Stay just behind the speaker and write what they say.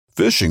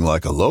Fishing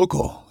like a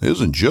local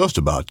isn't just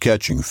about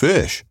catching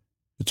fish.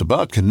 It's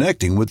about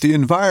connecting with the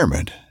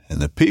environment and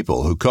the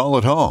people who call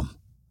it home.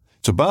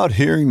 It's about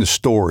hearing the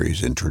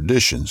stories and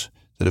traditions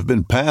that have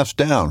been passed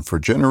down for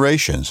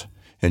generations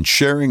and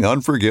sharing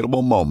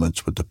unforgettable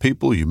moments with the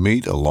people you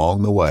meet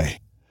along the way.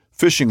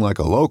 Fishing like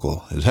a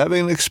local is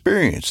having an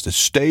experience that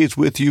stays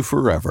with you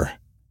forever.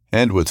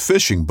 And with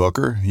Fishing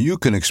Booker, you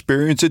can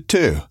experience it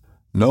too,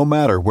 no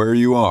matter where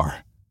you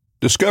are.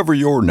 Discover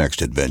your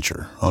next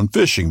adventure on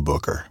Fishing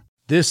Booker.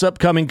 This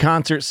upcoming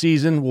concert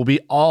season will be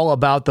all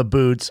about the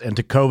boots, and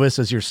Tecovas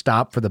is your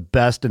stop for the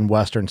best in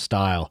Western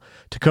style.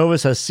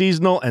 Tecovas has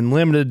seasonal and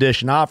limited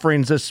edition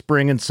offerings this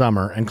spring and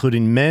summer,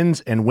 including men's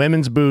and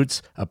women's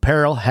boots,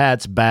 apparel,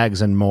 hats,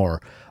 bags, and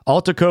more.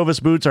 All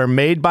Tecovas boots are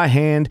made by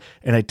hand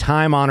in a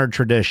time-honored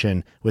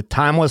tradition with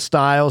timeless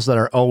styles that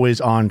are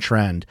always on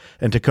trend.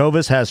 And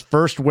Tecovas has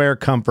first wear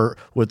comfort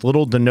with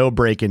little to no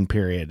break-in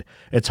period.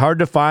 It's hard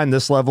to find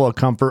this level of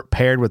comfort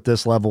paired with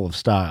this level of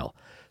style.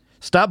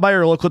 Stop by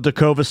your local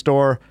Tecovas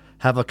store,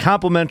 have a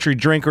complimentary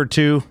drink or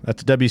two,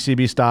 that's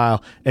WCB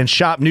style, and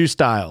shop new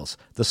styles.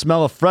 The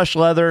smell of fresh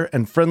leather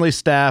and friendly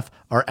staff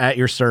are at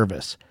your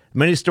service.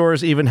 Many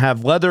stores even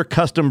have leather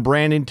custom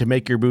branding to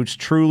make your boots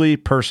truly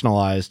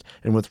personalized.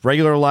 And with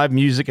regular live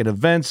music and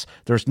events,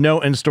 there's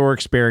no in-store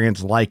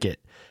experience like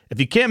it.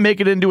 If you can't make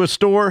it into a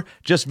store,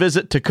 just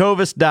visit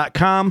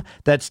tecovas.com.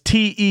 That's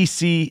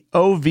TECOVAS.com.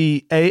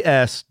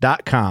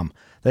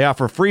 They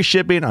offer free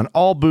shipping on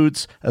all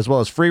boots, as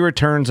well as free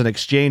returns and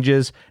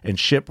exchanges, and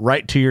ship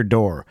right to your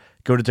door.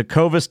 Go to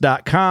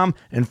tecovas.com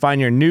and find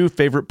your new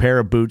favorite pair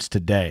of boots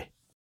today.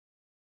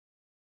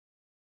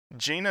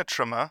 Gina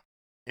Trimmer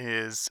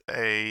is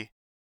a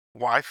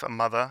wife, a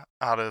mother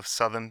out of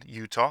southern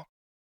Utah.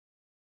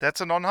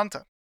 That's a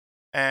non-hunter.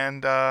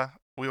 And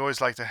we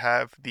always like to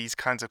have these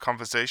kinds of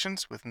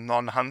conversations with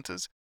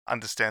non-hunters,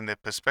 understand their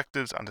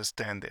perspectives,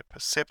 understand their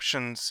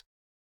perceptions,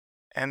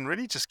 and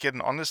really just get an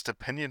honest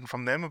opinion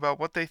from them about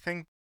what they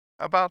think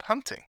about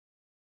hunting.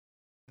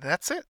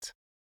 That's it.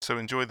 So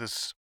enjoy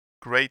this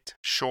great,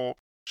 short,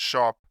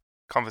 sharp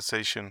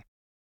conversation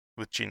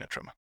with Gina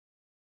Trimmer.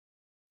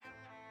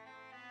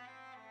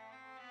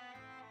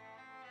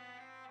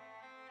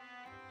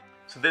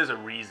 So there's a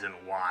reason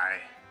why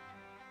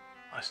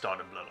I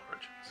started Blood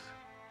Origins.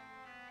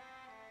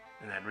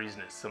 And that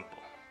reason is simple.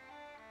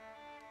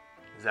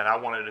 Is that I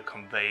wanted to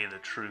convey the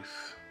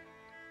truth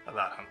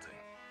about hunting.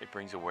 It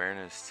brings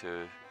awareness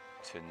to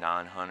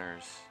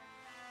non-hunters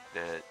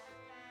that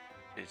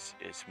it's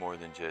more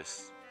than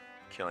just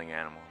killing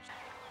animals.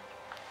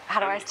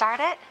 How do I start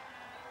it?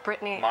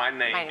 Brittany. My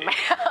name is...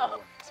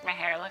 Does my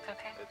hair look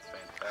okay? It's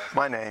fantastic.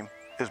 My name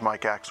is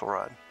Mike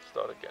Axelrod.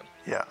 Start again.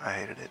 Yeah, I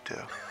hated it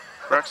too.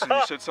 Braxton,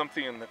 you said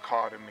something in the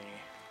car to me.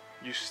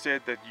 You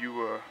said that you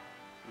were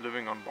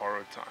living on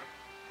borrowed time.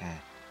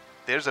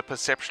 There's a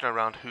perception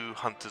around who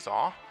hunters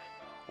are,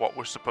 what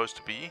we're supposed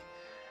to be,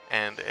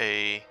 and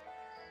a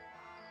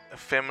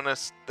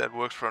feminist that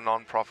works for a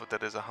non-profit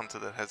that is a hunter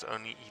that has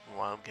only eaten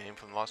wild game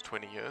for the last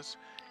 20 years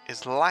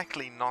is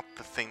likely not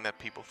the thing that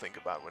people think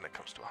about when it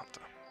comes to a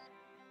hunter.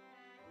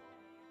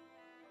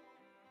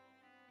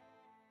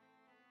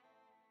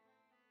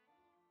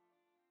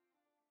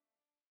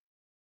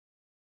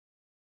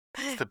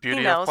 It's the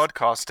beauty of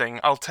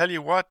podcasting. I'll tell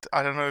you what,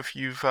 I don't know if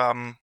you've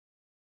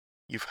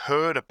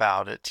heard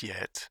about it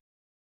yet,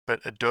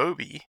 but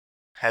Adobe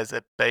has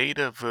a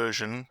beta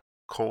version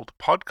called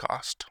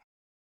Podcast.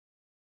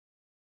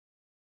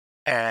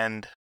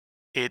 And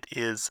it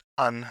is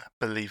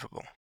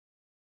unbelievable.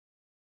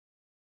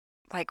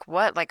 Like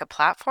what? Like a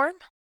platform?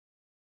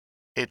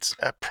 It's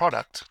a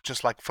product,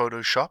 just like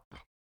Photoshop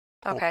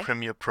Okay. or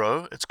Premiere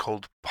Pro. It's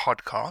called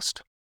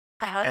Podcast,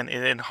 Uh-huh. and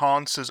it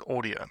enhances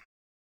audio.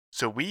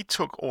 So we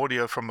took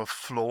audio from a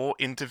floor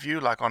interview,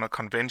 like on a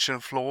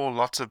convention floor,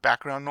 lots of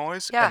background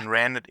noise, Yeah. and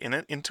ran it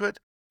into it.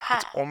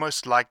 It's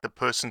almost like the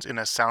person's in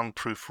a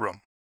soundproof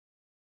room.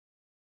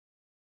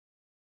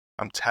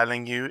 I'm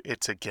telling you,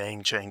 it's a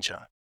game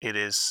changer. It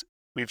is.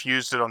 We've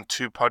used it on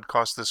 2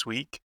 podcasts this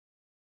week,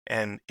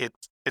 and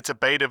it's a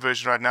beta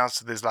version right now,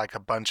 so there's like a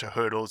bunch of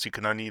hurdles. You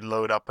can only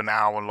load up an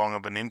hour long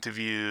of an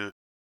interview.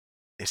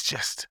 It's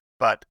just,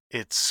 but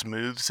it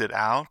smooths it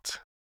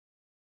out.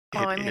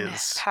 I'm It going to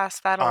is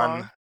pass that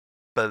along.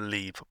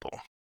 unbelievable.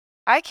 What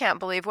I can't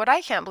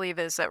believe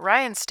is that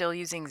Ryan's still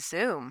using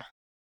Zoom.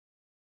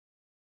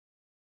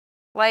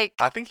 Like,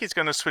 I think he's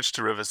going to switch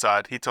to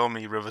Riverside. He told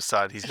me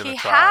Riverside he's going he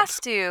to try has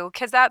it. to,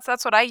 because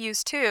that's what I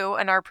use too.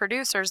 And our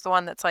producer's the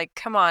one that's like,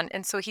 come on.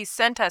 And so he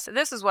sent us,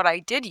 this is what I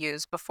did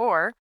use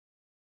before,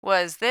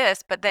 was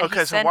this, but then Okay,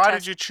 he so sent why us.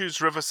 did you choose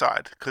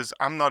Riverside? Because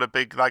I'm not a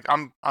big, like,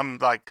 I'm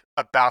like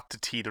about to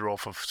teeter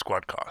off of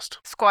Squadcast.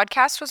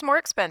 Squadcast was more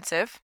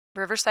expensive.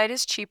 Riverside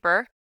is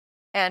cheaper.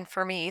 And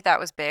for me, that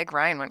was big.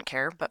 Ryan wouldn't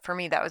care, but for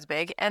me, that was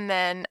big. And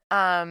then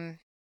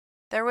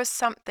there was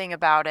something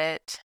about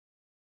it.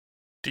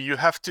 Do you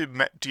have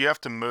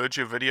to merge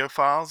your video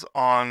files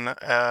on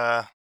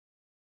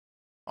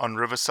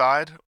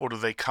Riverside, or do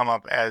they come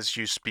up as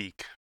you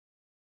speak?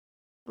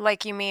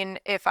 Like, you mean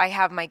if I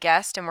have my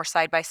guest and we're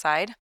side by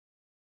side?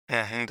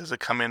 Does it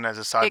come in as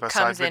a It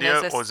side-by-side comes in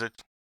as video, a or is it?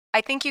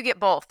 I think you get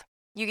both.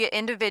 You get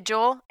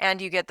individual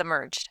and you get the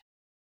merged.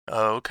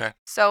 Oh, okay.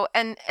 So,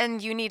 and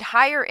you need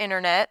higher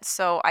internet,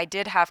 so I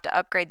did have to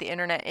upgrade the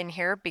internet in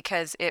here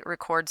because it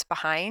records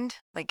behind.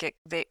 Like it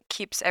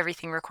keeps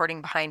everything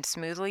recording behind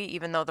smoothly,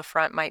 even though the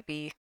front might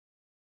be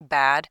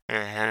bad.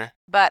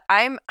 But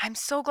I'm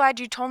so glad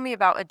you told me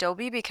about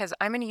Adobe because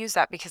I'm going to use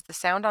that because the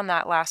sound on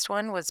that last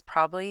one was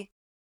probably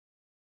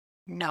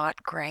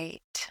not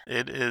great.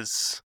 It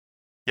is.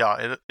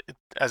 Yeah.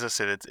 As I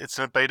said, it's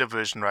a beta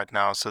version right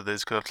now, so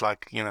there's got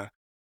like you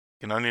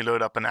can only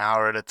load up an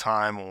hour at a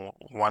time or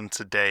once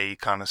a day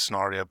kind of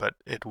scenario, but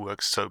it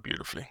works so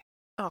beautifully.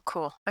 Oh,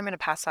 cool. I'm going to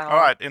pass that All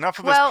along. right, enough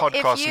of Well, this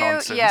if podcast you,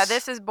 nonsense. yeah,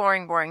 this is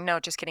boring. No,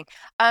 just kidding.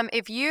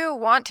 If you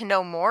want to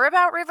know more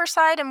about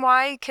Riverside and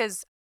why,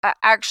 because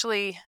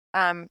actually,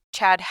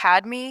 Chad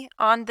had me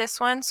on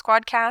this one,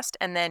 Squadcast,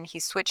 and then he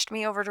switched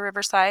me over to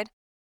Riverside.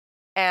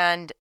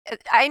 And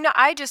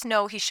I just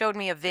know he showed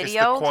me a Is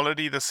video. the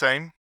quality the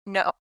same?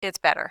 No, it's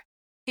better.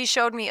 He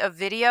showed me a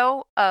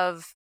video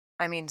of,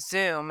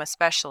 Zoom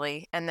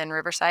especially, and then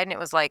Riverside, and it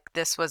was like,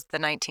 this was the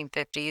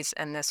 1950s,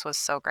 and this was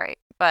so great.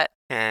 But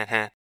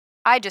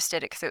I just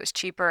did it because it was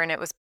cheaper, and it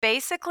was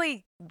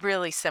basically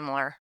really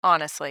similar,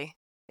 honestly.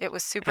 It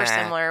was super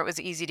similar. It was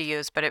easy to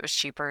use, but it was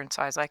cheaper, and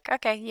so I was like,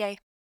 okay, yay.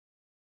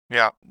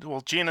 Yeah.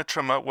 Well, Gina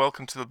Trimmer,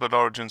 welcome to the Blood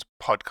Origins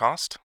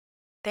podcast.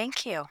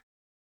 Thank you.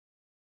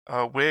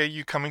 Where are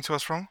you coming to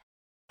us from?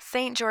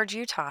 St. George,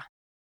 Utah.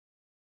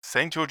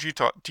 St. George,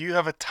 Utah. Do you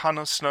have a ton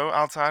of snow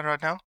outside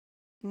right now?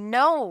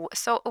 No,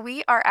 so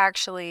we are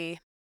actually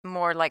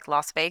more like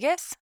Las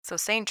Vegas. So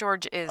St.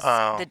 George is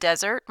the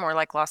desert, more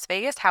like Las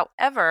Vegas.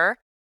 However,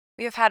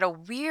 we have had a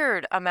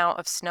weird amount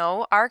of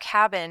snow. Our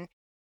cabin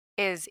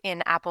is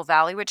in Apple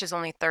Valley, which is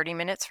only 30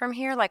 minutes from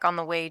here, like on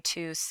the way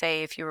to,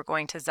 say, if you were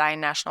going to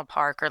Zion National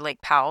Park or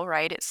Lake Powell,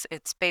 right?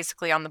 It's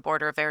basically on the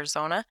border of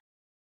Arizona.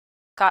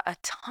 Got a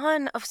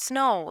ton of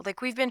snow.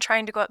 Like we've been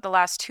trying to go out the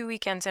last 2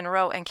 weekends in a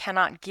row and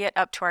cannot get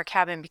up to our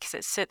cabin because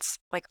it sits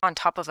like on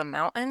top of a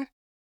mountain.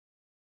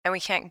 And we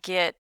can't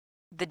get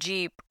the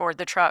Jeep or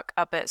the truck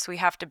up it. So we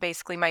have to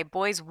basically, my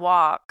boys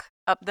walk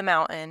up the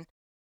mountain,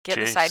 get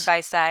the side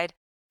by side,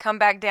 come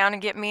back down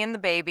and get me and the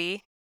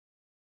baby.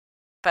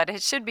 But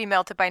it should be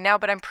melted by now.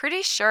 But I'm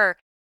pretty sure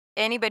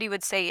anybody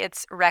would say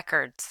it's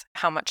records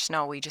how much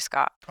snow we just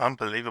got.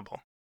 Unbelievable.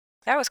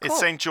 That was cool. Is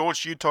St.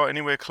 George, Utah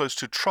anywhere close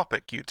to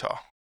Tropic, Utah?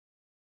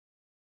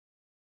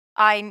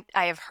 I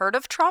have heard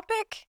of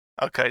Tropic.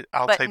 Okay,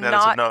 I'll but take that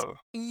not, as a no.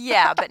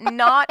 Yeah, but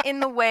not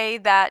in the way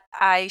that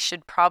I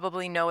should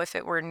probably know if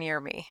it were near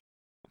me.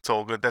 It's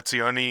all good. That's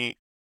the only,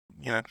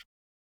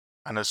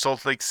 I know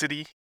Salt Lake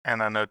City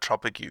and I know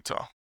Tropic,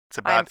 Utah. It's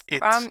about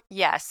it.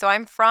 So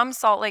I'm from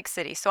Salt Lake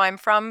City. So I'm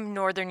from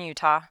northern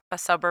Utah, a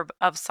suburb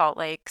of Salt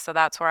Lake. So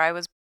that's where I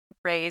was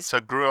raised. So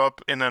grew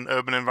up in an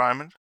urban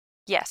environment?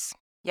 Yes.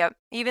 Yep.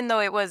 Even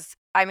though it was,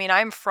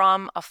 I'm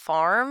from a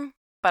farm,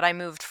 but I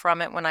moved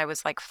from it when I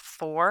was like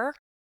 4.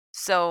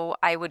 So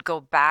I would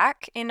go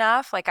back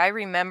enough. Like I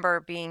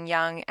remember being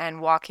young and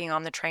walking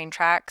on the train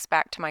tracks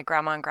back to my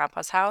grandma and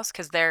grandpa's house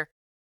because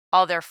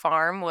all their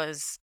farm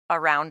was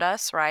around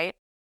us, right?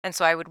 And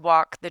so I would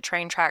walk the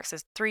train tracks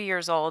as 3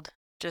 years old,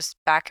 just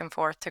back and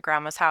forth to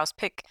grandma's house,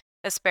 pick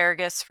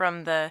asparagus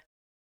from the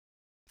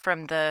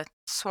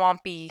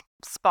swampy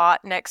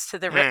spot next to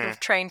the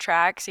train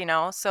tracks,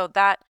 So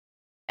that,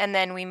 and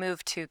then we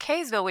moved to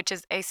Kaysville, which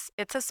is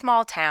it's a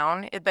small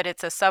town, but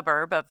it's a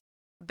suburb of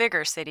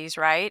bigger cities,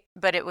 right?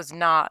 But it was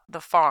not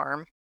the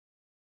farm.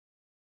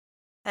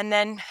 And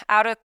then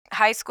out of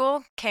high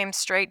school, came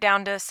straight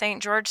down to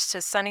St. George,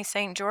 to sunny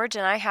St. George,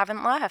 and I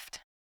haven't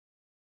left.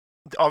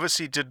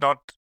 Obviously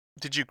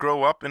did you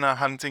grow up in a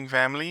hunting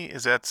family?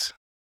 Is that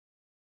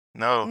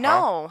no?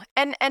 No,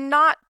 and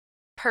not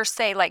per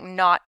se, like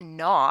not.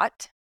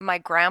 My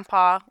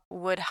grandpa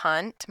would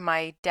hunt.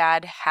 My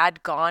dad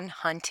had gone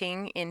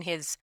hunting in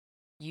his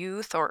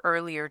youth or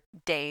earlier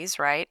days,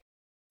 right?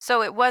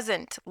 So it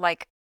wasn't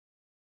like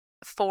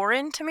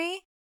foreign to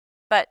me,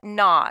 but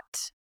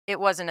it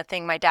wasn't a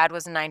thing. My dad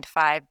was a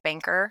 9-to-5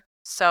 banker,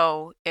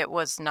 so it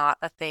was not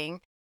a thing.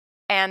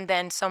 And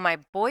then so my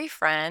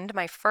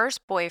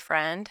first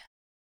boyfriend,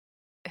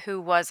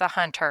 who was a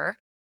hunter,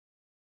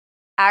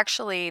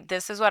 actually,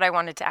 this is what I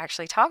wanted to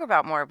actually talk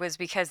about more, was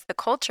because the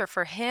culture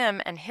for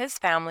him and his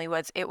family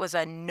it was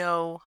a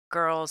no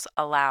girls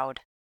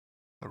allowed.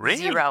 Really?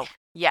 0.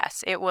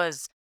 Yes, it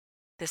was,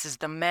 this is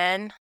the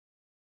men,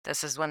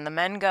 this is when the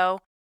men go.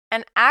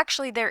 And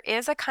actually, there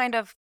is a kind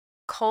of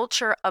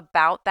culture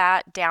about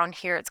that down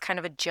here. It's kind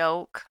of a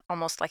joke,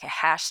 almost like a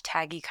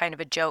hashtaggy kind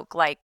of a joke,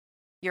 like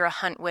you're a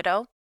hunt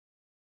widow.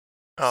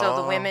 So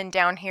the women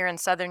down here in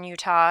southern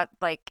Utah,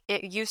 like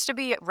it used to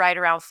be right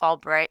around fall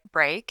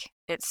break.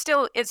 It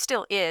still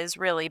is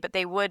really, but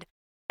they would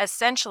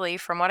essentially,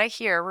 from what I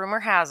hear,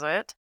 rumor has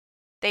it,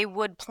 they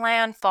would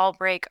plan fall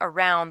break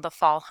around the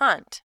fall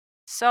hunt.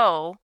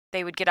 So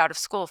they would get out of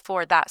school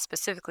for that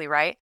specifically,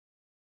 right?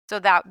 So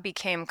that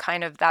became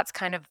that's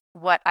kind of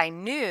what I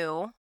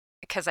knew,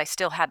 because I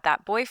still had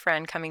that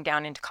boyfriend coming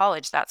down into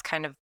college, that's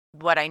kind of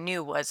what I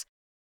knew was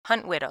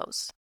hunt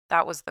widows.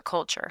 That was the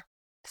culture.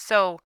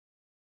 So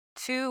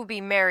to be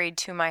married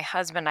to my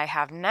husband I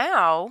have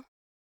now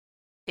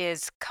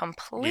is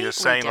completely You're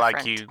saying different.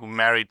 like you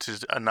married to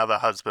another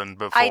husband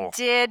before. I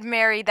did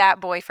marry that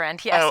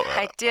boyfriend. Yes,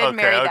 I did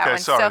marry that one.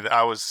 Sorry, So,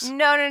 I was...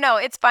 No,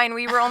 it's fine.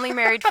 We were only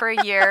married for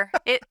a year.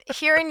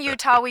 Here in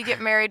Utah, we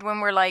get married when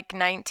we're like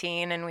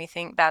 19, and we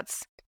think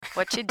that's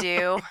what you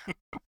do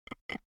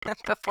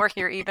before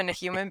you're even a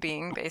human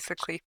being,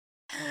 basically.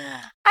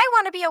 I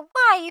want to be a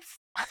wife.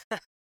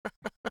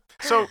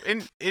 So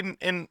in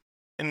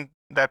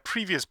that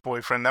previous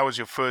boyfriend, that was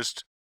your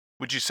first...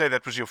 Would you say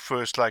that was your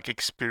first like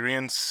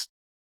experience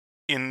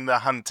in the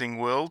hunting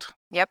world?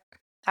 Yep,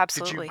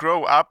 absolutely. Did you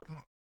grow up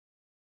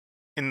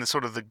in the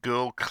sort of the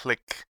girl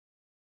clique?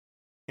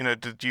 You know,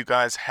 did you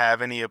guys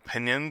have any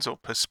opinions or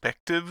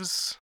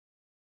perspectives?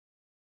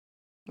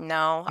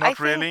 No, Not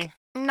really?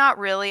 Not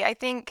really. I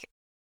think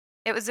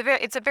it's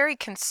a very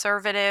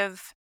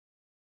conservative.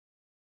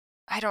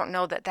 I don't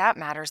know that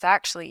matters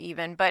actually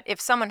even, but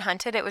if someone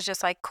hunted, it was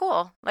just like,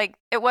 cool. Like,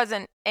 it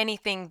wasn't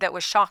anything that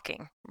was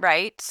shocking,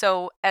 right?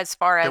 So as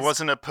far as... There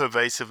wasn't a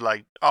pervasive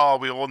like, oh,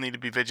 we all need to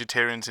be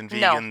vegetarians and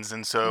vegans,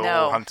 and so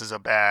all hunters are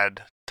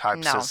bad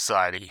type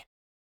society.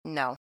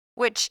 No.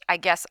 Which I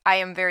guess I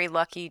am very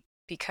lucky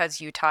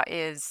because Utah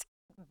is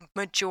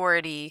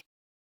majority,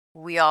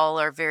 we all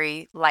are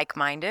very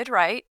like-minded,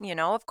 right? You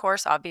know, of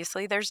course,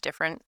 obviously there's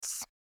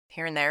difference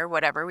here and there,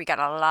 whatever. We got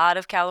a lot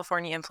of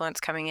California influence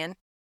coming in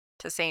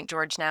to St.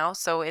 George now,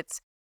 so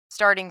it's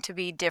starting to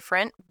be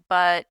different.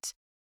 But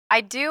I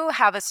do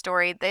have a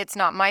story. It's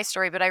not my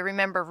story, but I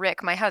remember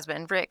Rick, my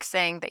husband, Rick,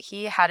 saying that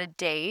he had a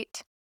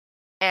date,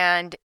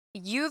 and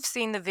you've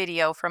seen the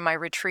video from my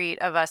retreat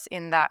of us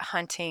in that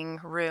hunting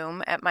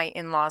room at my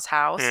in-laws'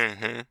 house.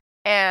 Mm-hmm.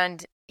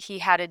 And he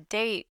had a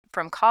date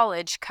from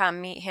college come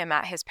meet him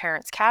at his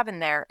parents' cabin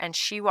there, and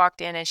she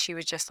walked in and she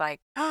was just like,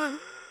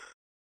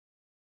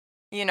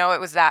 you know, it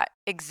was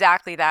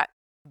exactly that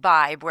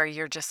vibe where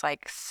you're just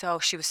like, so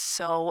she was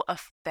so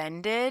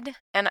offended.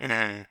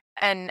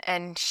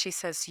 And she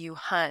says, you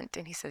hunt?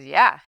 And he says,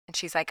 yeah. And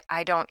she's like,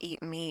 I don't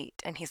eat meat.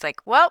 And he's like,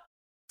 well,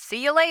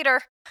 see you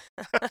later.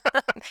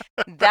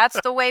 That's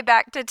the way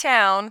back to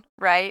town,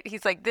 right?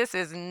 He's like, this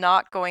is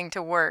not going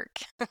to work.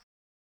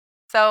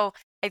 So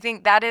I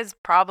think that is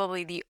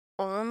probably the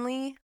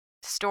only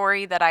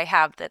story that I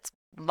have that's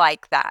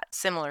like that,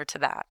 similar to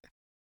that.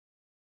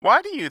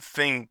 Why do you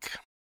think,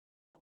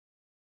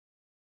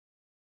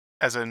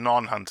 as a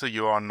non-hunter,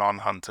 you are a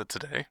non-hunter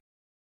today,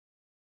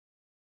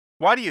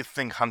 why do you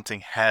think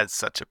hunting has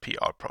such a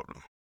PR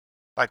problem?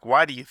 Like,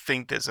 why do you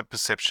think there's a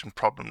perception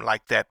problem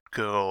like that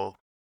girl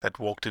that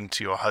walked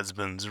into your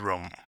husband's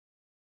room?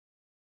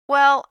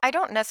 Well, I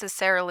don't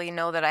necessarily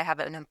know that I have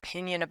an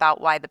opinion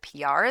about why the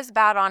PR is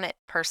bad on it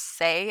per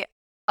se,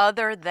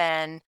 other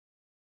than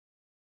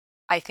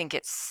I think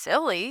it's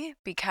silly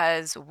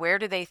because where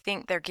do they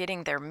think they're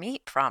getting their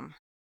meat from?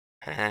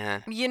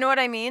 You know what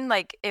I mean?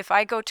 Like, if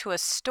I go to a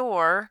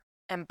store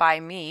and buy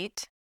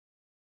meat,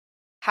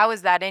 how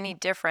is that any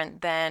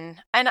different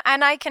than... And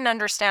I can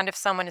understand if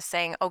someone is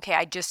saying, okay,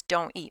 I just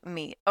don't eat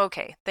meat.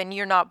 Okay, then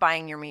you're not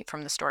buying your meat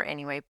from the store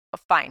anyway.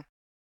 Fine.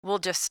 We'll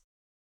just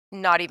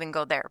not even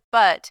go there.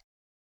 But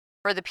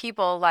for the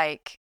people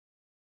like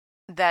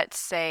that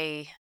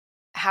say,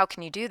 how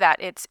can you do that?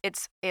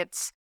 It's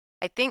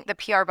I think the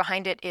PR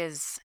behind it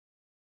is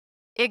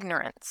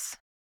ignorance.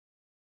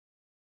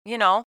 You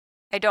know,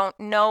 I don't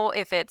know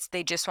if it's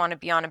they just want to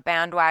be on a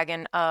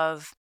bandwagon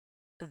of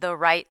the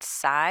right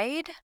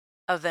side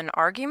of an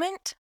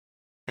argument.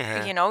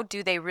 You know,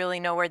 do they really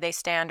know where they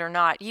stand or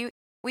not?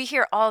 We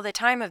hear all the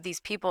time of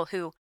these people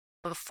who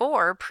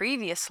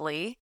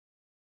previously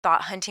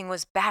thought hunting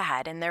was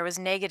bad and there was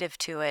negative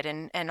to it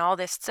and all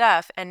this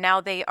stuff, and now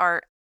they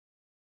are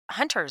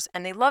hunters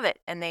and they love it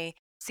and they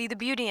see the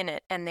beauty in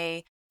it and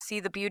they see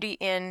the beauty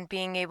in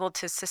being able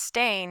to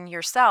sustain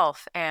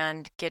yourself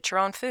and get your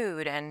own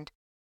food and,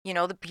 you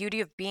know, the beauty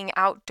of being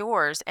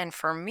outdoors. And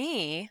for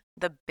me,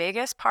 the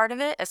biggest part of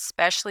it,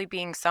 especially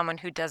being someone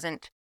who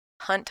doesn't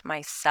hunt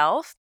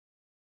myself,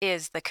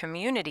 is the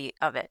community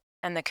of it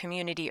and the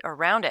community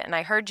around it. And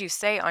I heard you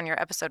say on your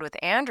episode with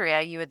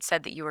Andrea, you had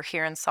said that you were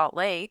here in Salt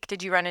Lake.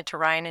 Did you run into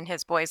Ryan and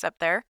his boys up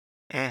there?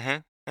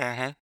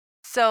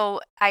 So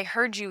I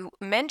heard you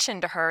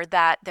mention to her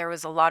that there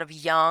was a lot of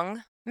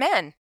young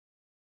men,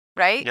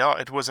 right? Yeah,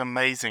 it was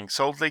amazing.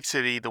 Salt Lake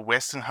City, the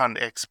Western Hunt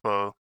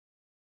Expo,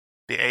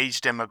 the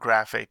age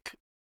demographic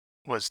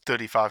was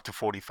 35 to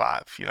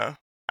 45, you know,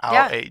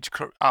 our age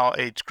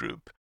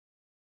group.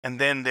 And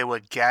then there were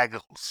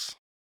gaggles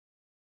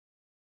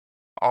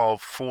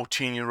of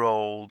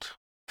 14-year-old,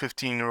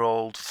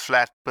 15-year-old,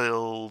 flat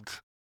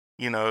build,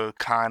 you know,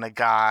 kind of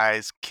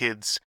guys,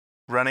 kids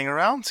running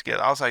around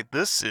together. I was like,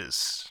 this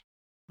is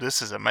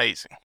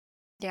amazing.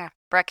 Yeah,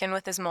 Brecken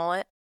with his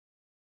mullet.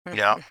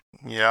 Yeah.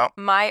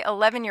 My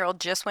 11-year-old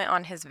just went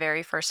on his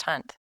very first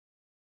hunt,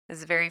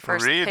 his very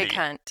first pig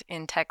hunt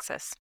in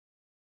Texas.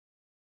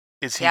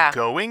 Is he Yeah.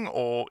 going,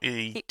 or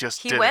he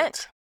just did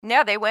went. it?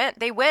 Yeah, they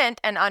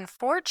went, and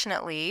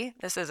unfortunately,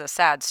 this is a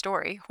sad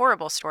story,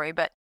 horrible story,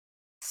 but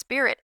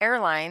Spirit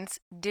Airlines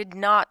did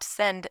not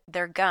send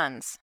their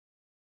guns.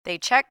 They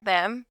checked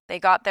them, they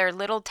got their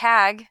little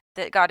tag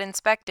that got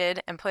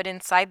inspected and put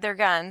inside their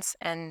guns,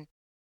 and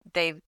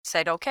they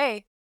said,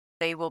 okay,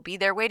 they will be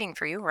there waiting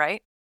for you,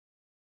 right?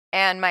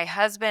 And my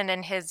husband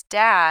and his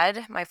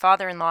dad, my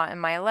father-in-law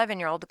and my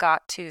 11-year-old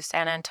got to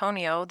San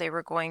Antonio. They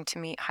were going to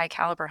meet high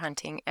caliber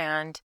hunting,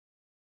 and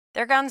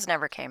their guns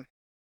never came.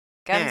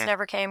 Guns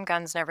never came,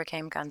 guns never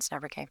came, guns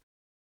never came.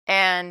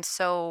 And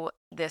so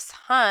this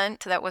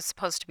hunt that was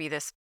supposed to be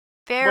this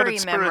very What did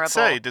Spirit memorable.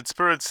 say? Did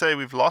Spirit say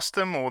we've lost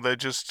them, or they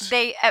just...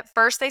 At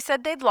first they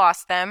said they'd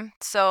lost them.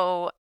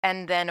 So,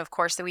 and then of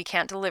course that we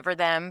can't deliver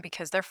them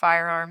because they're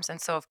firearms.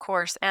 And so of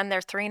course, and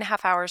they're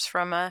 3.5 hours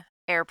from a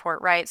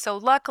airport, right? So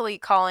luckily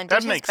Colin did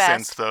his best. That makes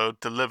sense though,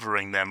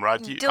 delivering them,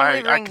 right?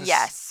 Delivering,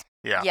 yes.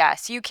 Yeah.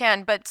 Yes, you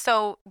can. But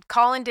so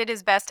Colin did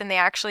his best, and they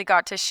actually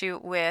got to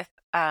shoot with,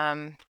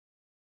 oh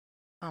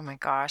my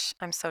gosh,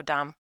 I'm so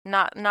dumb.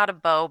 Not a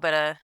bow, but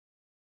a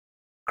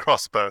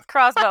crossbow.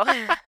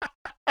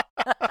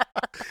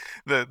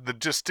 the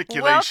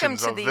gesticulations Welcome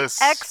to of the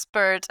this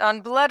expert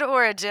on blood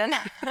origin.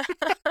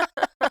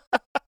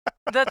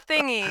 the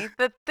thingy.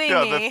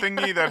 Yeah, the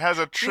thingy that has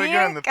a trigger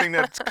and the thing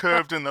that's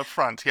curved in the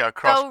front. Yeah,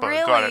 crossbow. So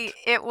really, got it.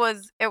 it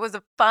was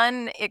a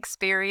fun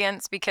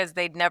experience because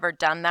they'd never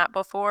done that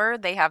before.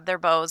 They have their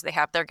bows, they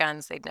have their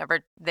guns.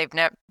 They've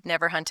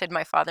never hunted.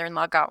 My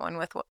father-in-law got one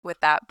with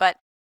that, but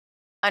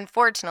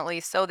unfortunately,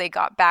 so they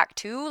got back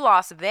to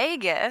Las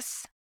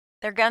Vegas.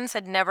 Their guns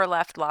had never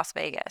left Las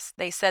Vegas.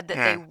 They said that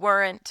they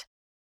weren't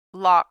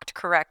locked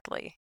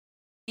correctly,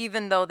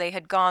 even though they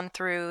had gone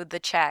through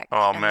the check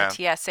and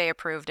the TSA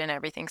approved and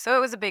everything. So it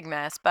was a big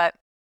mess. But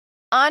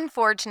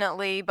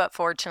unfortunately,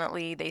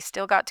 fortunately, they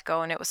still got to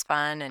go, and it was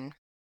fun. And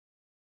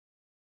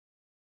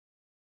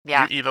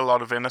yeah. You eat a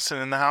lot of venison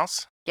in the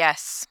house?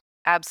 Yes,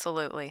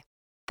 absolutely.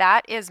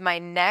 That is my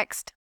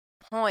next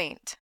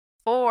point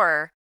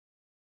for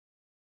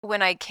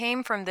when I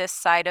came from this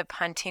side of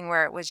hunting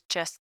where it was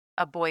just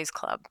a boys'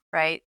 club,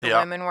 right? The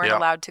women weren't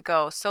allowed to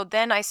go. So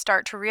then I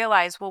start to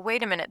realize, well,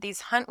 wait a minute,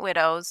 these hunt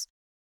widows,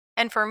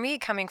 and for me,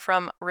 coming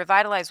from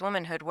revitalized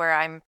womanhood, where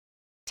I'm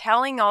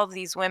telling all of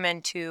these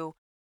women to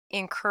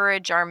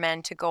encourage our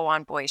men to go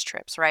on boys'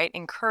 trips, right?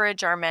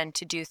 Encourage our men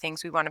to do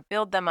things. We want to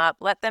build them up,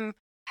 let them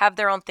have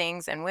their own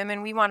things, and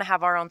women, we want to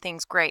have our own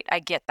things. Great, I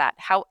get that.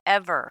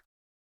 However,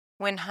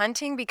 when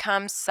hunting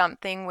becomes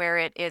something where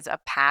it is a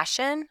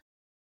passion,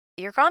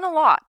 you're gone a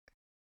lot.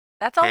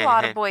 That's a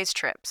lot of boys'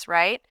 trips,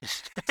 right?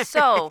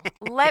 So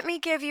let me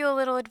give you a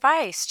little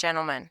advice,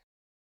 gentlemen.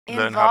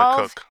 Learn how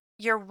to cook.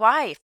 Your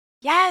wife.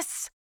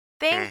 Yes.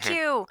 Thank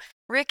you.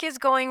 Rick is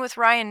going with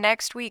Ryan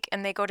next week,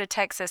 and they go to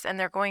Texas, and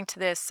they're going to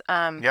this.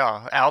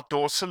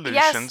 Outdoor Solutions.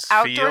 Yes,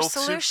 Outdoor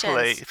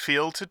Solutions.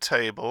 Field to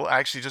table. I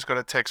actually just got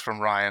a text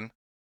from Ryan.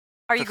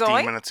 Are you going?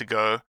 15 minutes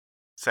ago,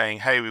 saying,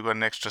 "Hey, we've got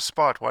an extra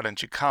spot. Why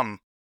don't you come?"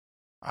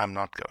 I'm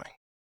not going.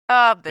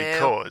 Oh, boo.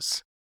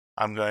 Because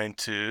I'm going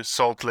to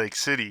Salt Lake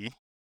City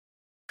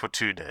for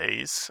 2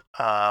 days,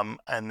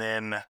 and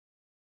then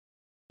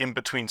in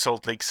between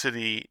Salt Lake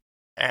City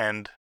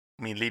and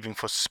me leaving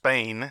for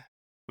Spain,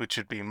 which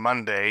would be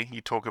Monday,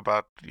 you talk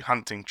about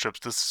hunting trips.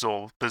 This is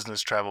all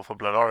business travel for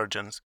Blood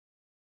Origins.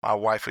 My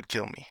wife would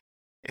kill me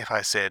if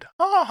I said,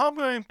 "Oh, I'm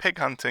going pig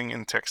hunting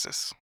in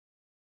Texas."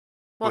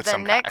 Well,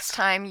 then next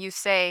time you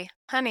say,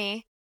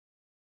 "Honey,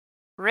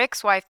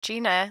 Rick's wife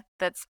Gina,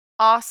 that's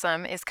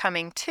awesome, is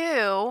coming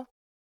too."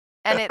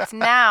 And it's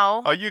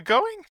now... Are you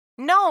going?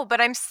 No, but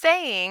I'm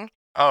saying...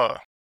 Oh.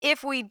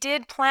 If we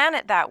did plan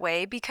it that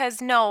way,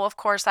 because no, of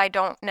course, I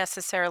don't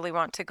necessarily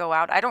want to go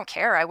out. I don't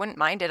care. I wouldn't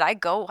mind it. I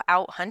go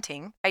out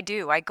hunting. I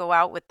do. I go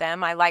out with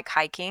them. I like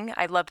hiking.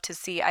 I love to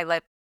see... I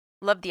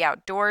love the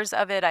outdoors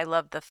of it. I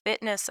love the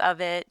fitness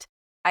of it.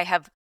 I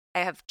have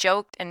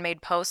joked and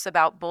made posts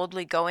about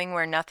boldly going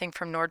where nothing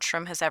from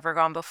Nordstrom has ever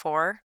gone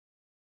before.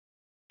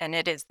 And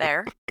it is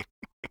there.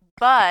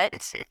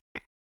 But...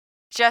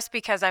 just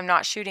because I'm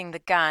not shooting the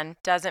gun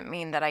doesn't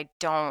mean that I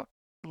don't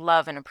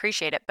love and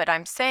appreciate it. But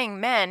I'm saying,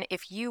 men,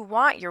 if you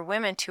want your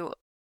women to,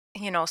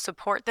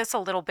 support this a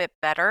little bit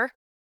better,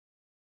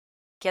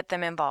 get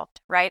them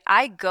involved, right?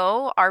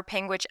 Our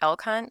Penguich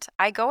elk hunt,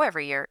 I go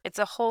every year. It's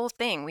a whole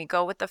thing. We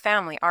go with the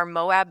family. Our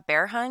Moab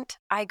bear hunt,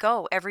 I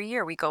go every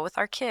year. We go with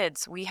our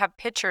kids. We have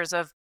pictures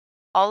of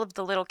all of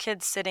the little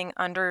kids sitting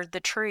under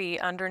the tree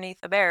underneath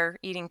the bear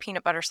eating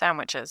peanut butter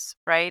sandwiches,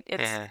 right?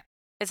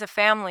 It's a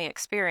family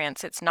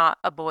experience. It's not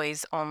a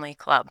boys-only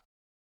club.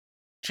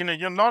 Gina,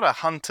 you're not a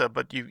hunter,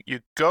 but you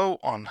go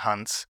on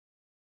hunts.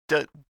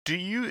 Do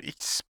you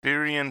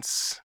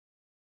experience...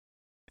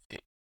 I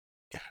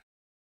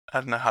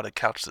don't know how to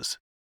couch this.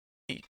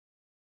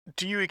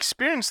 Do you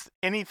experience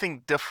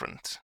anything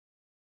different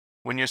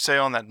when you're, say,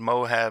 on that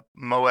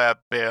Moab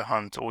bear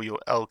hunt or your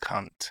elk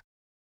hunt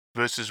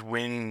versus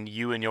when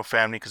you and your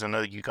family, because I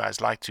know you guys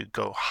like to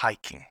go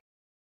hiking?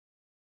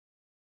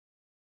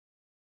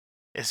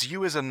 As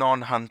a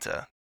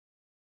non-hunter,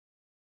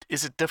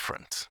 is it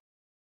different?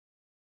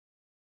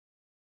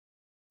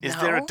 Is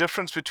there a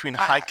difference between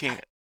hiking?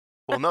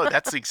 Well, no,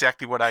 that's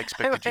exactly what I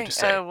expected you to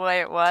say.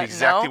 Wait, what? That's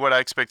exactly No. what I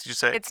expected you to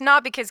say. It's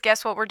not, because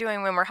guess what we're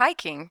doing when we're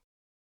hiking?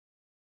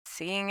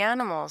 Seeing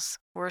animals.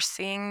 We're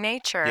seeing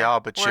nature. Yeah,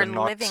 but we're you're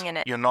not living in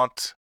it. You're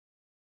not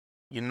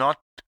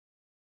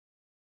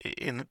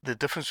in the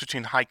difference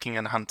between hiking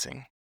and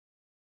hunting.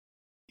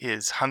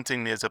 Is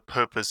hunting, there's a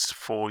purpose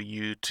for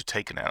you to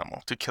take an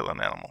animal, to kill an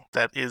animal.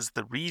 That is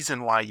the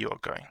reason why you are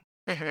going.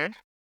 Mm-hmm.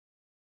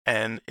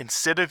 And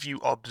instead of you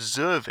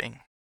observing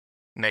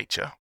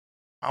nature,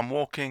 I'm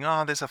walking,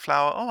 oh, there's a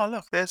flower, oh,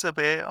 look, there's a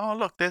bear, oh,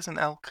 look, there's an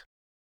elk.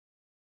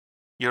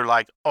 You're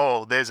like,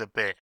 oh, there's a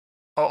bear.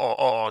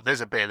 Oh,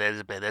 there's a bear, there's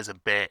a bear, there's a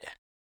bear.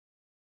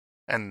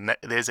 And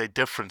there's a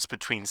difference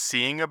between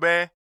seeing a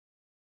bear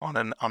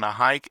on a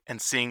hike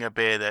and seeing a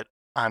bear that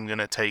I'm going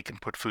to take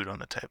and put food on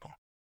the table.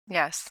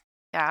 Yes.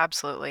 Yeah,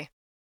 absolutely.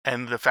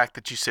 And the fact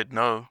that you said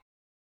no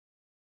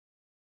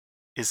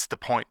is the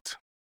point.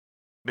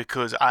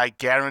 Because I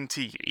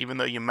guarantee you, even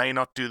though you may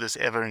not do this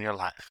ever in your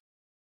life,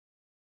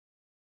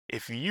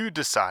 if you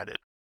decided,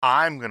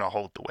 I'm going to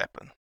hold the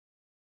weapon,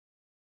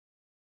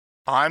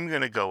 I'm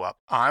going to go up,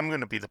 I'm going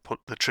to be the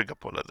trigger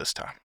puller this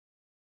time.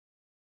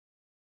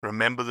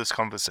 Remember this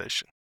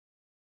conversation.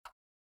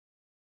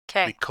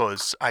 Okay.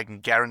 Because I can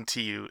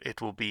guarantee you it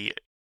will be,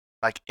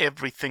 like,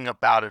 everything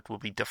about it will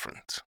be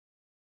different.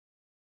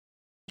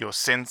 Your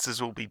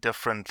senses will be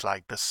different,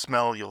 like the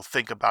smell, you'll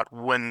think about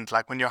wind.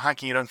 Like when you're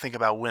hiking, you don't think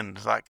about wind.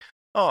 It's like,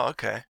 oh,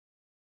 okay.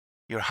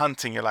 You're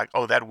hunting, you're like,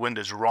 oh, that wind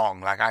is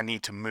wrong. Like, I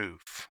need to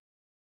move.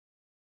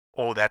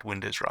 Or that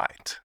wind is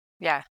right.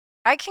 Yeah.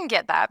 I can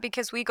get that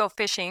because we go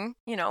fishing.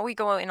 You know, we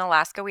go in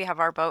Alaska. We have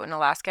our boat in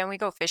Alaska and we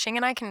go fishing.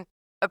 And I can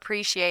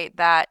appreciate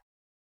that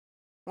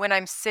when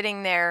I'm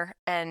sitting there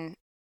and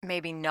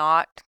maybe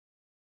not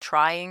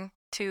trying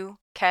to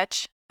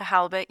catch a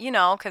halibut, you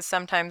know, because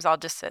sometimes I'll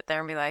just sit there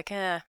and be like,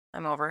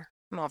 I'm over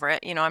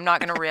it. You know, I'm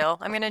not going to reel.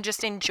 I'm going to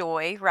just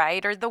enjoy,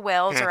 right? Or the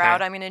whales are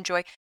out. I'm going to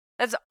enjoy.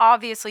 That's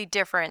obviously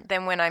different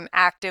than when I'm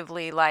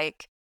actively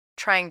like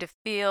trying to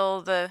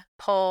feel the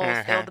pull,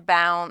 feel the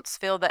bounce,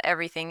 feel the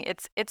everything.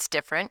 It's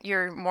different.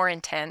 You're more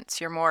intense.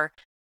 You're more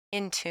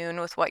in tune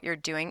with what you're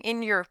doing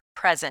in your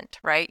present,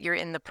 right? You're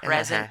in the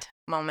present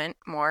moment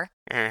more.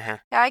 Yeah,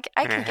 I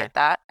can get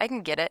that. I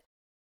can get it.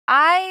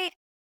 I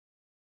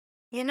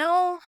don't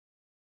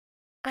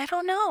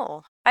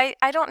know.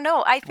 I don't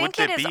know. I think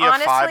Would it there is be a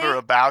honestly. fiber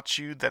about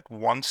you that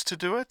wants to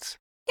do it?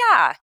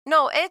 Yeah.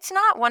 No, it's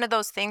not one of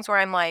those things where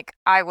I'm like,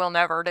 I will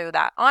never do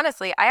that.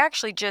 Honestly, I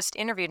actually just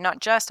interviewed, not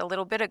just a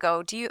little bit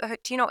ago. Do you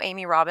know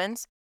Amy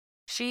Robbins?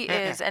 She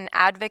is an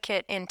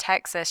advocate in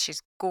Texas.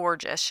 She's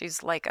gorgeous.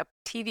 She's like a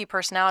TV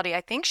personality. I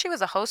think she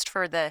was a host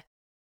for the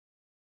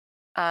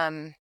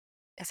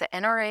is it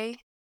NRA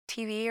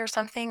TV or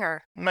something,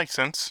 or Makes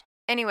sense.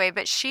 anyway,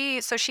 but she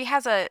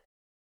has a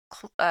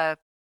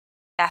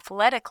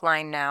athletic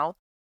line now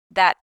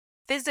that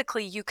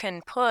physically you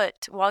can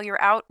put while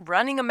you're out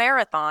running a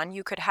marathon.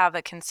 You could have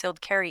a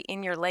concealed carry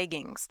in your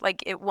leggings,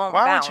 like it won't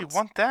bounce. Why would you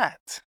want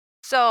that?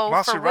 So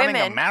Whilst for you're running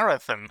women, a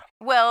marathon.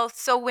 well,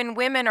 so when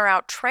women are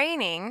out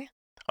training,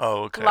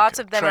 okay, lots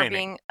of them training. are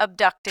being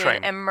abducted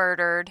and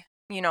murdered,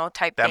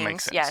 type that things.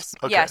 Makes sense. Yes,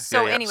 Okay. yes.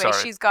 So yeah, anyway,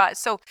 sorry. she's got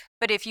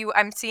but if you,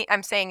 I'm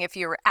saying if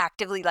you're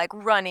actively like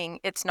running,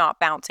 it's not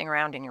bouncing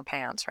around in your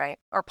pants, right,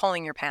 or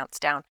pulling your pants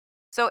down.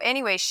 So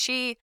anyway,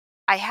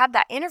 I had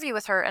that interview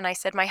with her and I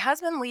said, my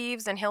husband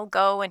leaves and he'll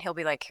go and he'll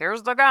be like,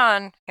 here's the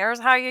gun, here's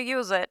how you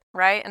use it,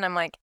 right? And I'm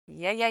like,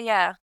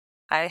 yeah.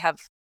 I have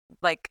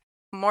like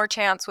more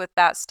chance with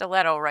that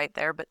stiletto right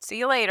there, but see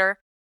you later,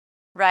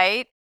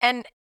 right?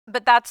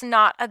 But that's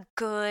not a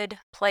good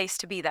place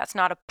to be. That's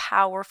not a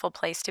powerful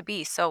place to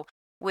be. So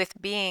with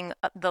being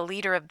the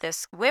leader of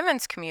this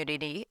women's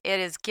community, it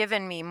has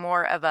given me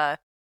more of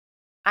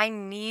I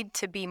need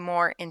to be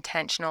more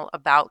intentional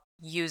about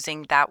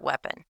using that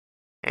weapon.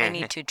 I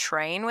need to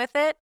train with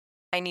it.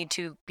 I need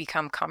to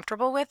become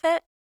comfortable with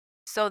it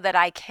so that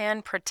I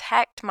can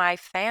protect my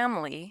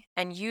family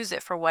and use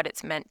it for what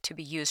it's meant to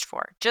be used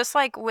for. Just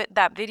like with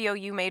that video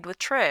you made with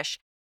Trish.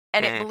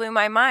 And it blew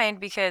my mind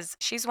because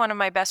she's one of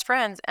my best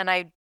friends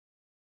and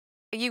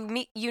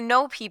you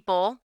know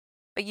people,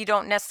 but you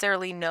don't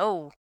necessarily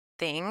know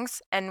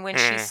things. And when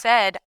she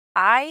said,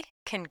 I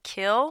can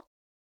kill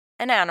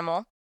an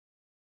animal,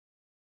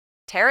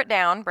 tear it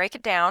down, break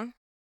it down,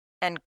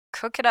 and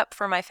cook it up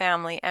for my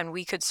family and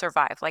we could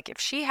survive. Like if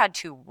she had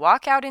to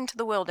walk out into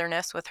the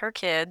wilderness with her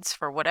kids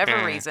for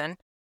whatever reason,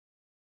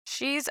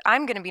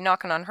 I'm going to be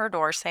knocking on her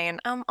door saying,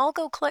 I'll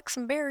go collect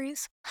some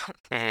berries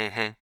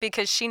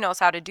because she knows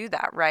how to do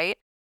that, right?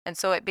 And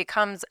so it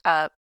becomes,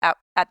 at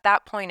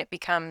that point, it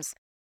becomes,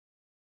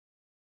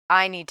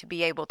 I need to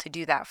be able to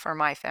do that for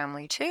my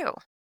family too.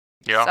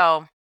 Yeah.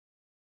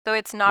 So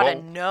it's not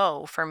a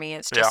no for me.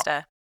 It's just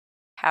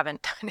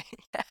haven't done it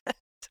yet.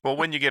 Well,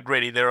 when you get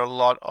ready, there are a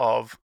lot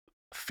of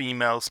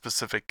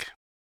female-specific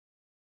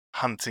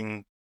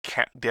hunting,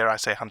 dare I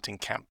say, hunting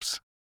camps.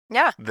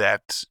 Yeah.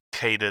 That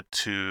cater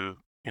to,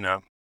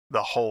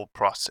 the whole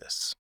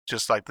process.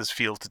 just like this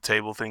field to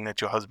table thing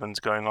that your husband's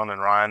going on and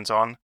Ryan's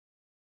on.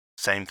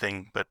 Same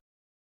thing, but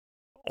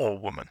all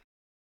women.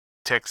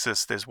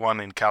 Texas, there's one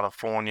in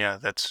California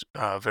that's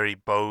very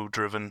bow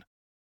driven.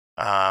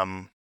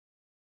 But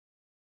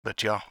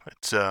yeah,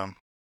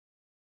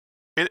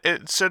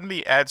 it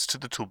certainly adds to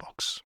the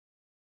toolbox,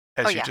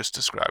 as you just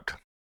described.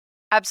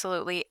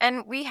 Absolutely.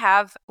 And we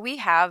have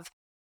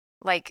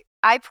like,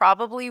 I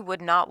probably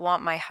would not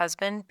want my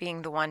husband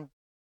being the one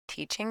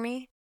teaching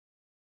me.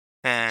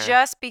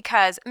 Just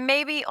because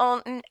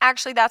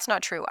actually that's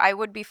not true. I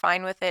would be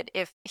fine with it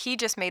if he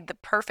just made the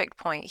perfect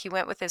point. He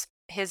went with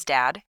his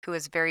dad, who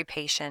is very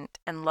patient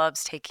and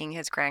loves taking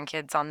his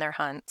grandkids on their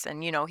hunts.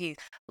 And, he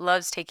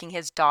loves taking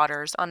his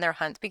daughters on their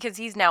hunts because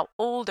he's now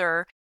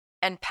older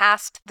and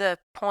past the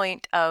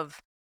point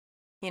of,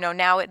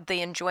 now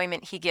the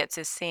enjoyment he gets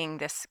is seeing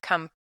this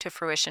come to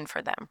fruition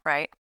for them,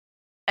 right?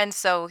 And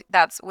so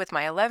that's with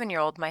my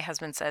 11-year-old, my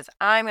husband says,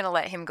 I'm going to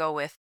let him go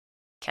with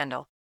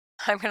Kendall.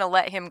 I'm going to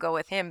let him go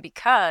with him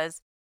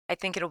because I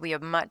think it'll be a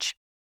much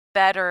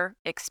better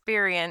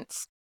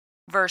experience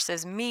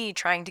versus me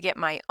trying to get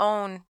my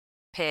own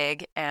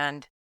pig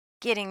and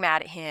getting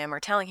mad at him or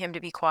telling him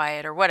to be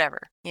quiet or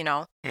whatever,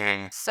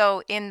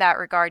 So in that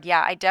regard,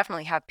 yeah, I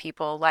definitely have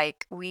people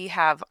like we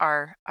have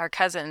our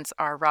cousins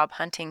are Rob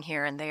Hunting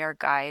here and they are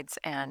guides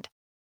and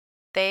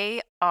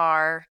and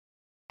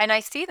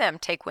I see them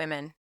take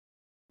women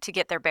to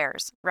get their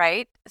bears,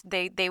 right?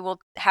 They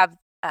will have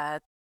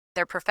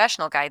they're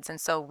professional guides,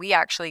 and so we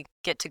actually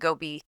get to go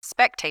be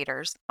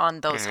spectators on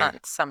those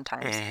hunts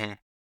sometimes.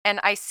 And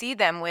I see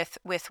them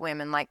with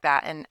women like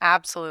that, and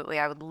absolutely,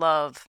 I would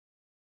love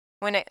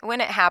when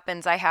it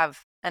happens. I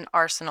have an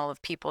arsenal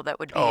of people that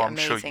would be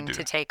amazing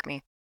to take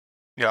me.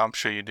 Yeah, I'm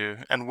sure you do.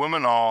 And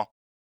women are,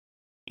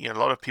 a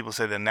lot of people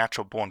say they're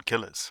natural born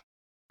killers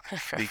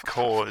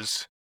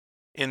because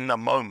in the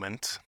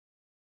moment,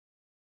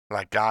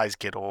 like guys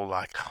get all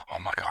like, oh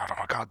my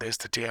God, there's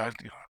the deer,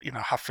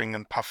 huffing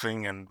and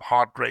puffing and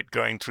heart rate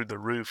going through the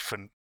roof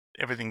and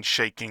everything's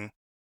shaking.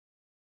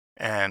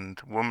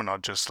 And women are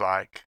just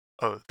like,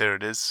 oh, there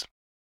it is.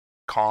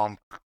 Calm,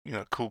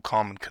 cool,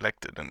 calm and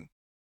collected and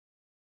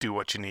do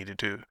what you need to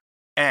do.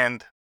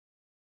 And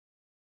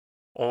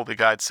all the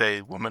guys say,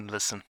 women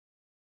listen,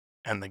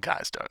 and the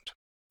guys don't.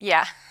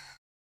 Yeah.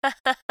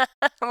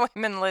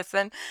 Women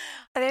listen.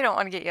 They don't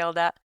want to get yelled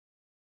at.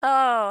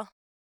 Oh.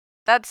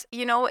 That's,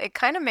 it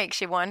kind of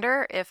makes you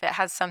wonder if it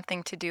has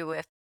something to do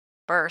with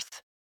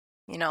birth,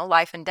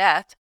 life and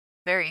death,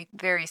 very,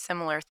 very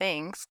similar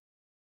things.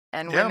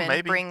 And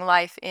women bring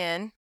life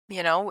in,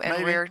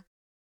 and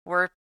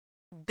we're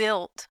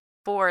built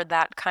for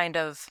that kind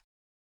of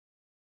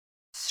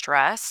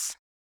stress,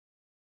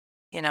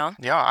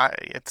 Yeah,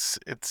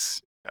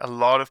 it's a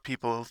lot of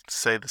people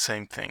say the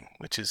same thing,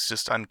 which is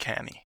just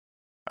uncanny.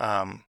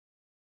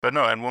 But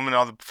no, and women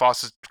are the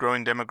fastest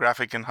growing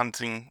demographic in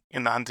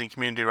the hunting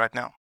community right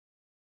now.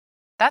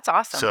 That's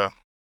awesome. So,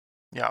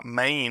 yeah,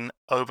 Maine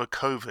over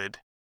COVID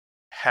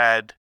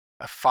had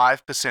a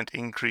 5%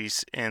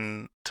 increase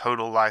in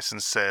total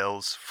license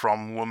sales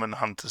from women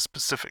hunters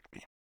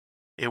specifically.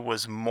 It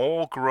was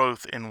more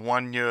growth in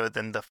 1 year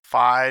than the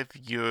 5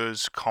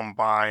 years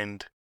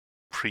combined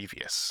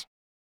previous.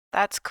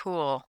 That's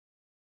cool.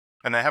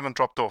 And they haven't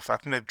dropped off. I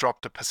think they've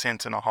dropped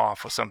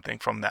 1.5% or something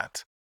from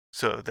that.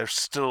 So they're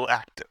still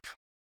active.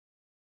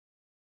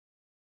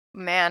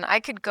 Man, I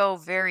could go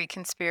very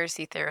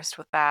conspiracy theorist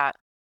with that.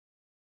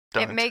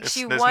 Don't. It makes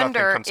you there's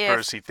wonder nothing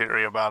conspiracy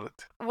theory about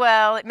it.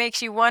 Well, it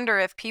makes you wonder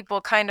if people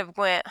kind of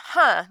went,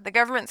 the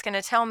government's going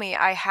to tell me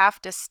I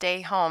have to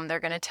stay home. They're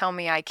going to tell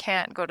me I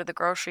can't go to the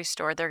grocery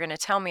store. They're going to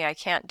tell me I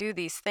can't do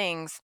these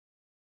things.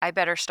 I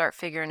better start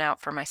figuring out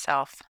for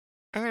myself.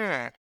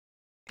 I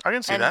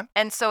can see that.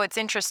 And so it's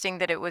interesting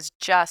that it was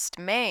just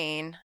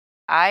Maine.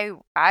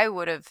 I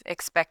would have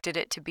expected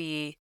it to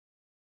be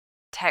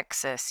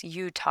Texas,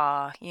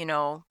 Utah,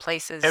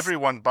 places.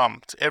 Everyone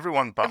bumped.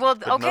 Well,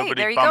 okay,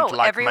 there you go.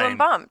 Like Everyone Maine,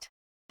 bumped.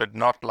 but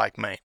not like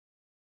Maine.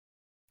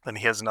 And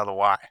here's another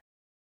why.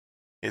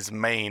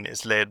 Maine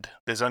is led,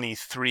 there's only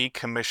 3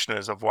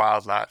 commissioners of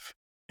wildlife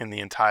in the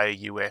entire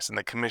U.S., and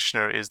the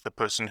commissioner is the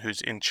person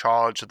who's in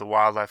charge of the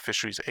Wildlife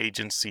Fisheries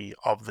Agency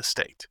of the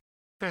state.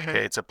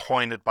 Okay, it's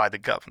appointed by the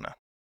governor.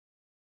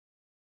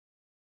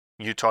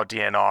 Utah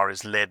DNR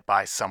is led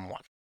by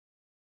someone.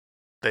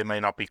 They may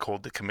not be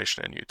called the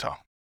commissioner in Utah.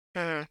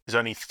 There's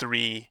only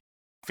 3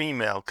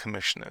 female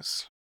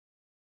commissioners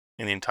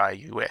in the entire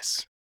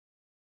U.S.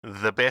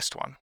 The best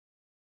one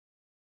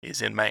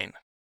is in Maine.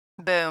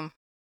 Boom.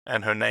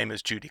 And her name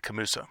is Judy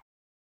Camuso.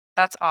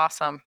 That's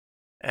awesome.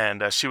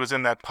 And she was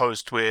in that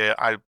post where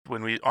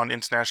on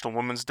International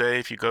Women's Day,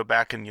 if you go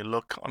back and you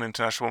look on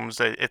International Women's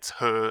Day,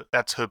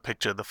 that's her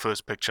picture, the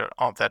first picture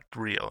of that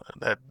reel,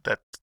 that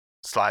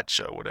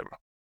slideshow, whatever.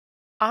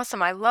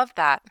 Awesome. I love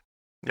that.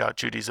 Yeah,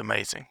 Judy's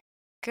amazing.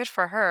 Good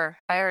for her.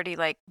 I already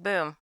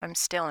boom, I'm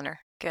stealing her.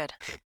 Good.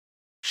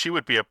 She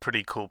would be a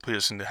pretty cool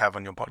person to have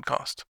on your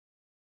podcast.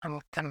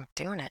 I'm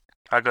doing it.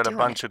 I got a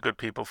bunch of good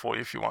people for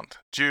you if you want.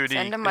 Judy,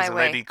 there's a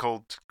lady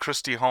called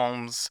Christy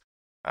Holmes.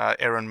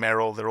 Erin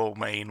Merrill, they're all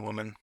Maine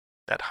women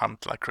that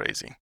hunt like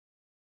crazy.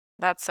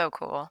 That's so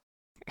cool.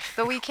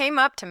 So we came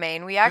up to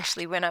Maine. We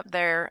actually went up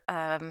there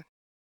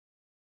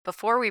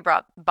before we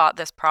bought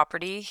this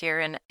property here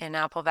in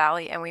Apple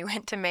Valley, and we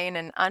went to Maine,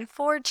 and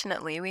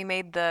unfortunately we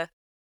made the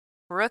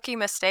rookie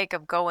mistake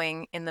of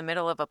going in the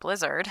middle of a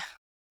blizzard.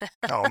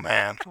 Oh,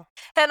 man.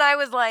 And I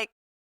was like,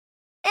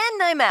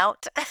 and I'm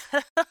out.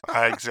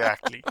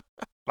 Exactly.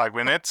 Like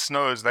when it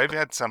snows, they've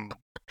had some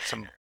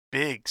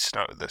big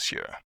snow this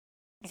year.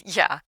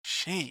 Yeah.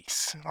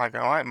 Jeez. Like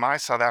my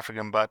South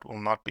African butt will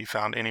not be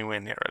found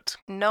anywhere near it.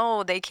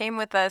 No, they came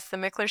with us. The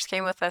Micklers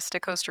came with us to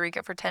Costa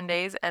Rica for 10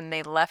 days, and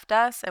they left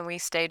us, and we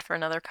stayed for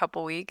another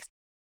couple weeks.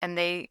 And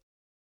they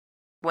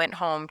went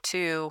home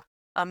to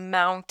a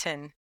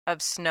mountain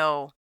of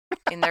snow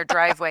in their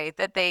driveway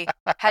that they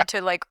had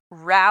to like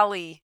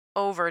rally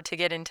over to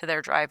get into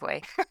their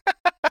driveway.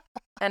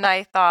 And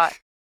I thought,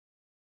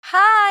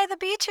 hi, the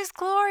beach is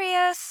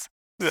glorious.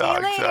 See you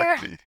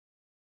later.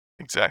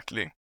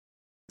 Exactly.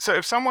 So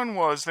if someone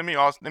was, let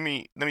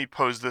me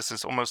pose this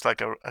as almost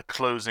like a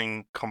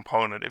closing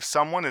component. If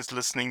someone is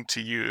listening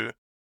to you,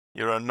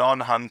 you're a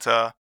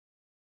non-hunter,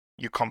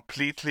 you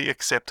completely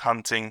accept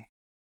hunting,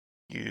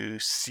 you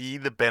see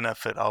the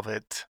benefit of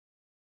it.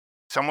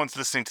 Someone's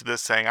listening to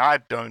this saying, I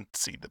don't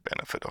see the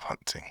benefit of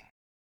hunting.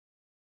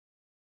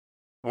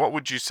 What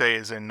would you say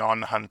as a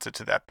non-hunter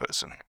to that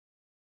person?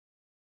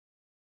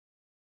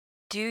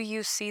 Do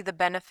you see the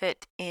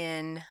benefit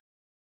in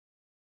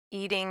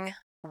eating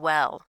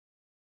well?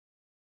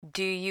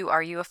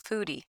 Are you a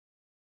foodie?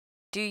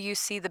 Do you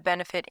see the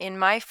benefit in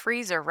my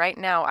freezer right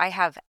now? I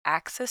have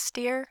axis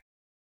steer.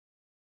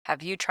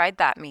 Have you tried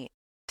that meat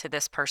to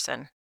this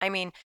person? I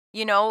mean,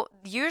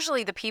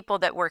 usually the people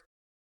that we're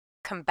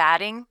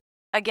combating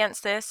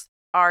against this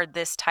are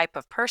this type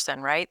of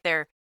person, right?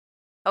 They're,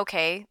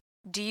 okay,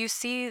 do you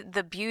see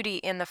the beauty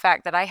in the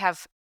fact that I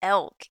have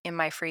elk in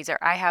my freezer?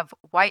 I have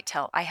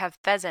whitetail, I have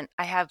pheasant,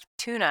 I have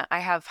tuna, I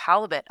have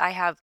halibut,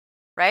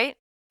 right?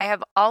 I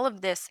have all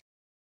of this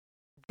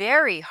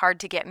very hard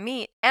to get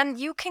meat, and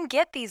you can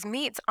get these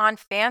meats on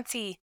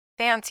fancy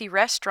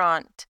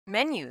restaurant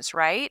menus,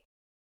 right?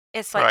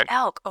 It's like Right.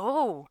 elk,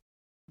 oh,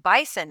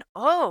 bison,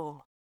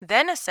 oh,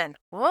 venison,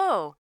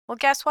 whoa. Well,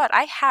 guess what?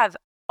 I have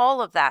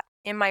all of that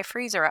in my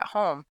freezer at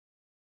home.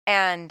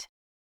 And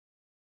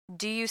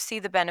do you see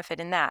the benefit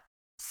in that?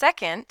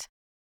 Second,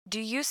 do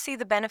you see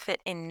the benefit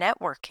in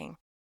networking?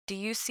 Do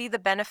you see the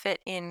benefit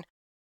in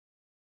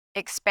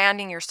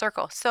expanding your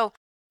circle? So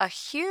a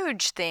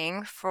huge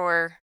thing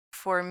for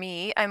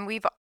me, and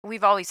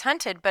we've always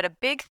hunted, but a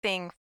big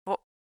thing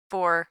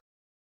for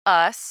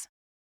us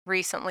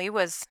recently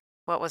was,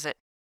 what was it,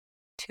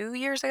 2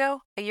 years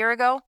ago, a year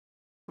ago?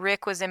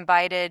 Rick was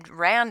invited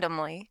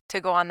randomly to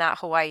go on that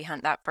Hawaii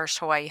hunt, that first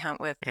Hawaii hunt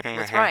with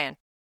Ryan.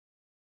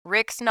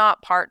 Rick's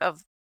not part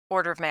of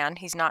Order of Man.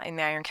 He's not in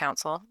the Iron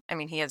Council. I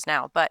mean, he is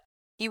now, but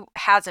he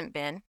hasn't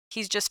been.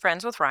 He's just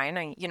friends with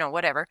Ryan,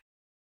 whatever.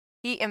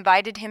 He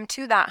invited him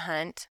to that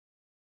hunt.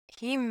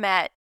 He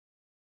met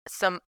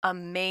some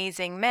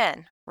amazing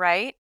men,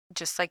 right?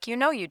 Just like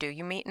you do.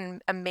 You meet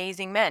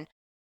amazing men.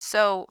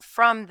 So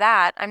from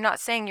that, I'm not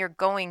saying you're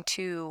going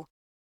to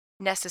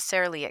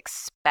necessarily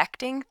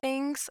expecting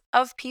things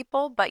of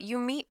people, but you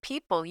meet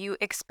people, you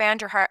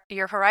expand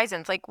your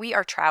horizons. Like, we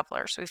are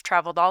travelers. We've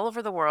traveled all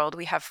over the world.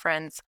 We have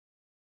friends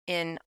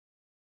in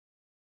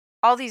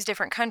all these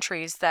different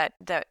countries that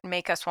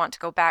make us want to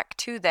go back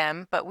to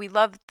them, but we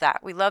love that.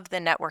 We love the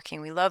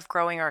networking. We love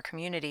growing our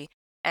community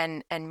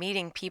and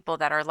meeting people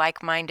that are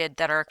like-minded,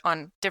 that are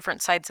on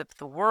different sides of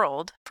the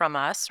world from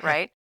us,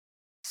 right?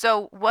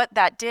 So what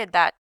that did,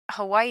 that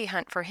Hawaii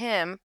hunt for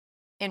him,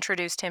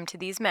 introduced him to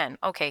these men.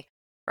 Okay,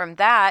 from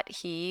that,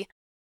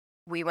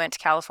 we went to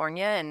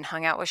California and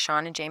hung out with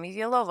Sean and Jamie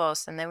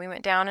Villalobos, and then we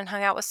went down and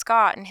hung out with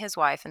Scott and his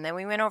wife, and then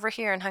we went over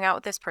here and hung out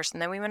with this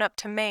person. Then we went up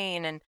to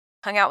Maine and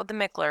hung out with the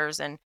Micklers,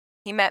 and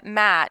he met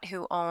Matt,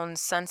 who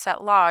owns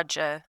Sunset Lodge,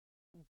 a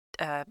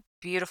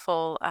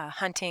beautiful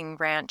hunting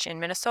ranch in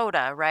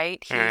Minnesota,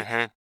 right?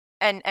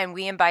 And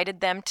we invited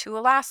them to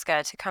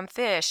Alaska to come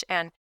fish,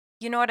 and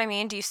you know what I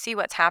mean? Do you see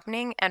what's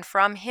happening? And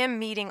from him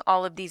meeting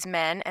all of these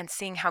men and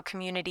seeing how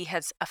community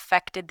has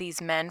affected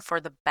these men for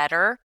the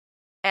better,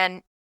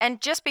 and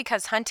just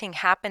because hunting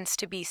happens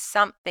to be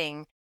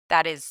something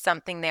that is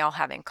something they all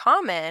have in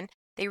common,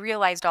 they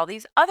realized all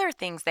these other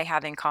things they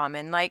have in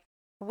common, like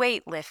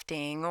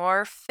weightlifting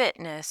or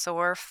fitness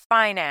or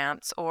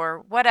finance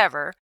or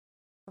whatever.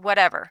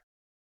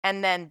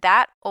 And then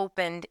that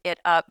opened it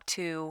up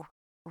to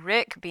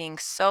Rick being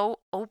so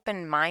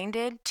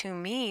open-minded to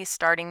me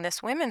starting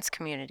this women's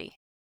community.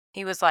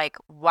 He was like,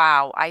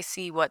 wow, I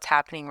see what's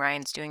happening.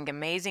 Ryan's doing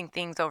amazing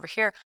things over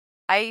here.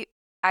 I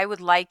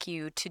would like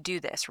you to do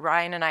this.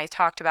 Ryan and I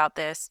talked about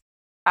this.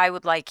 I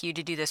would like you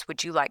to do this.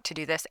 Would you like to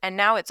do this? And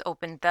now it's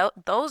opened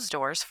those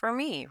doors for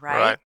me,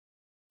 right?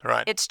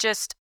 Right. It's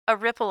just a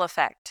ripple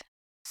effect.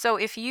 So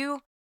if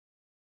you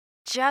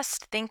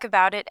just think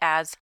about it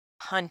as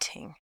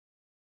hunting,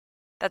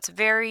 that's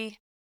very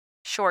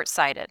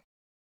short-sighted.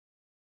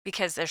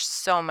 because there's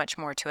so much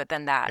more to it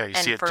than that. Yeah, you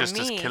and see it for just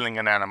me, as killing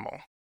an animal.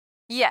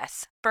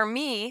 yes, for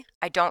me,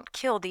 I don't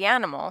kill the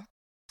animal,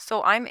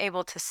 so I'm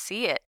able to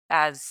see it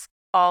as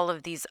all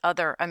of these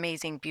other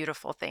amazing,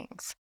 beautiful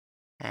things.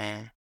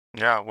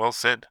 Yeah, well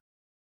said.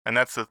 And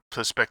that's the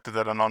perspective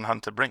that a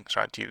non-hunter brings,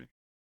 right? You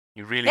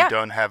really Yeah.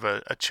 don't have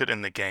a chit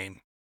in the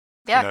game.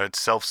 Yeah. You know,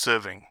 it's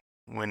self-serving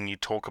when you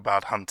talk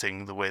about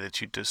hunting the way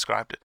that you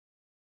described it.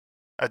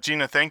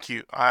 Gina, thank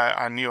you.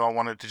 I knew I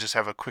wanted to just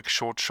have a quick,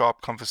 short,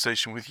 sharp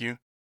conversation with you.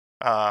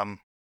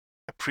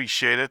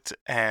 Appreciate it.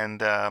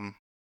 And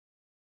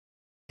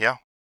yeah.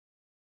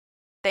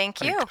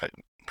 Thank you.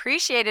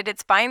 Appreciate it.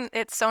 It's fine.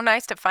 It's so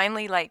nice to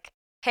finally like,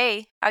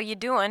 hey, how you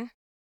doing?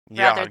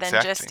 Rather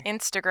than just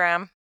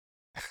Instagram.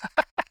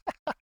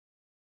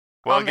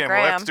 Well, again, we'll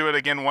have to do it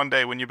again one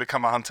day when you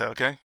become a hunter,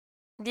 okay?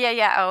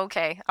 Yeah. Oh,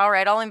 okay. All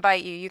right. I'll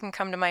invite you. You can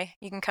come to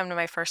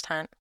my first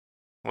hunt.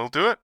 We'll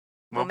do it.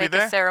 We'll be make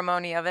there. a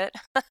ceremony of it.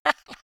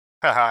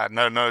 Haha,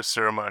 no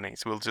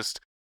ceremonies. We'll just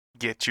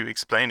get you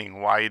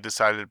explaining why you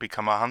decided to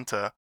become a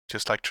hunter,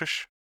 just like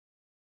Trish.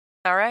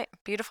 All right.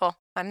 Beautiful.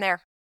 I'm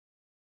there.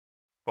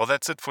 Well,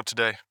 that's it for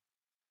today.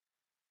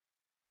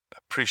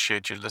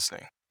 Appreciate you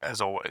listening,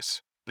 as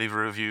always. Leave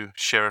a review,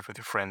 share it with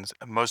your friends,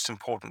 and most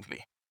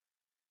importantly,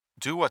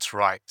 do what's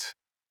right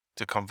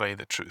to convey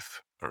the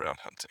truth around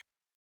hunting.